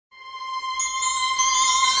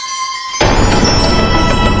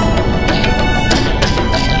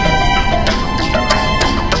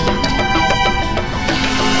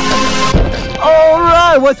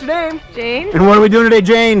what's your name? Jane. And what are we doing today,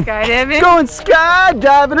 Jane? Skydiving. Going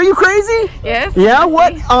skydiving. Are you crazy? Yes. Yeah?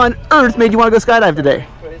 What on earth made you want to go skydive today?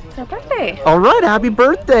 It's our birthday. All right, happy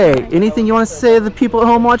birthday. Anything you want to say to the people at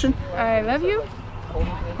home watching? I love you.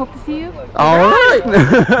 Hope to see you. All right.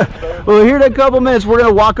 Well, here in a couple minutes, we're going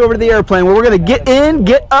to walk over to the airplane where we're going to get in,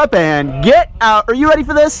 get up, and get out. Are you ready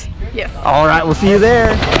for this? Yes. All right, we'll see you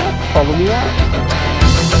there. Follow me out.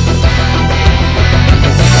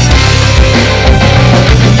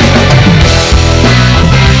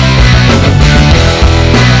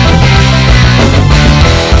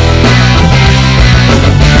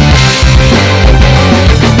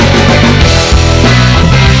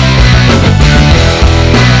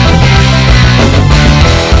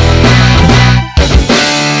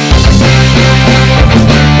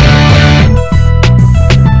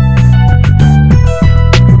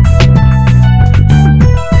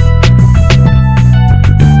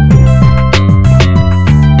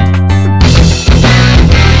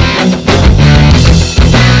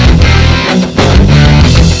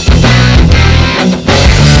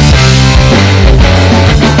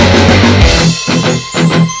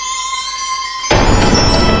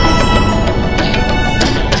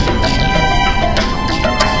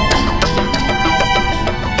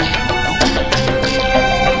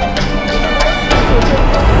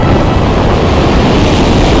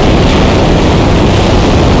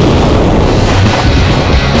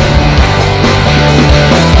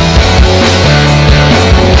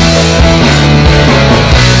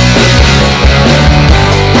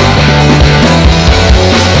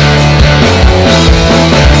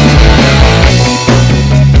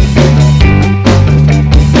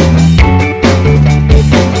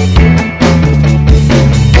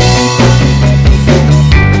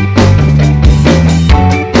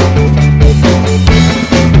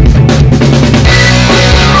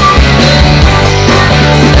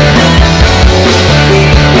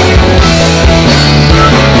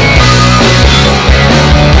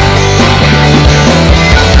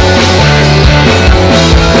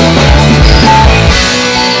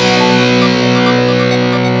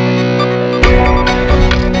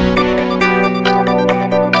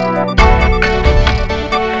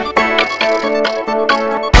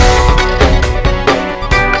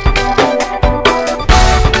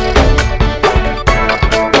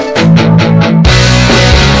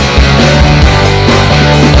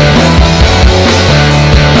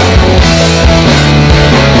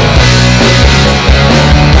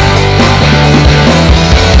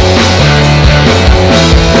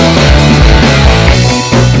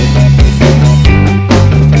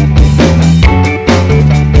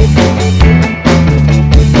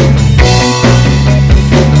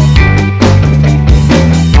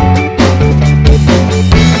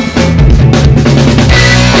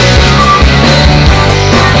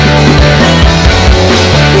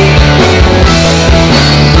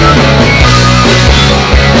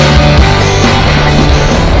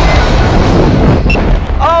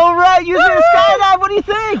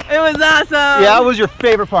 Yeah, what was your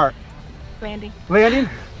favorite part? Landing. Landing?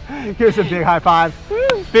 Here's a big high five.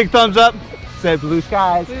 Woo. Big thumbs up. Say blue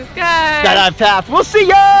skies. Blue skies. Skydive Taft. We'll see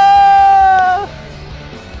ya!